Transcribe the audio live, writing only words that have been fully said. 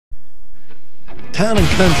Town and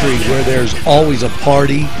Country, where there's always a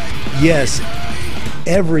party. Yes,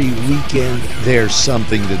 every weekend there's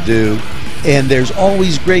something to do, and there's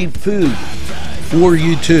always great food for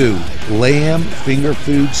you too. Lamb, finger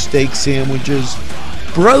food, steak sandwiches,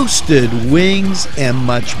 roasted wings, and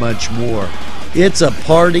much, much more. It's a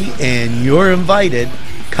party, and you're invited.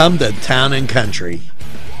 Come to Town and Country.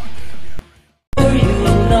 Hey,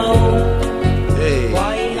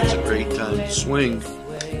 it's a great time to swing.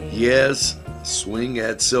 Yes, swing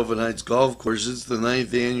at Sylvan Heights Golf Course. It's the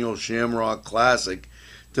 9th annual Shamrock Classic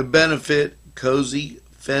to benefit Cozy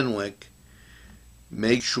Fenwick.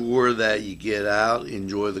 Make sure that you get out,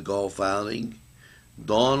 enjoy the golf outing.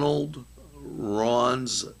 Donald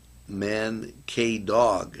Ron's man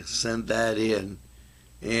K-Dog sent that in,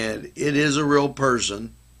 and it is a real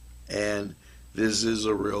person, and this is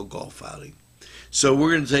a real golf outing. So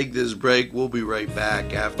we're going to take this break. We'll be right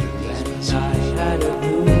back after this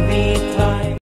message.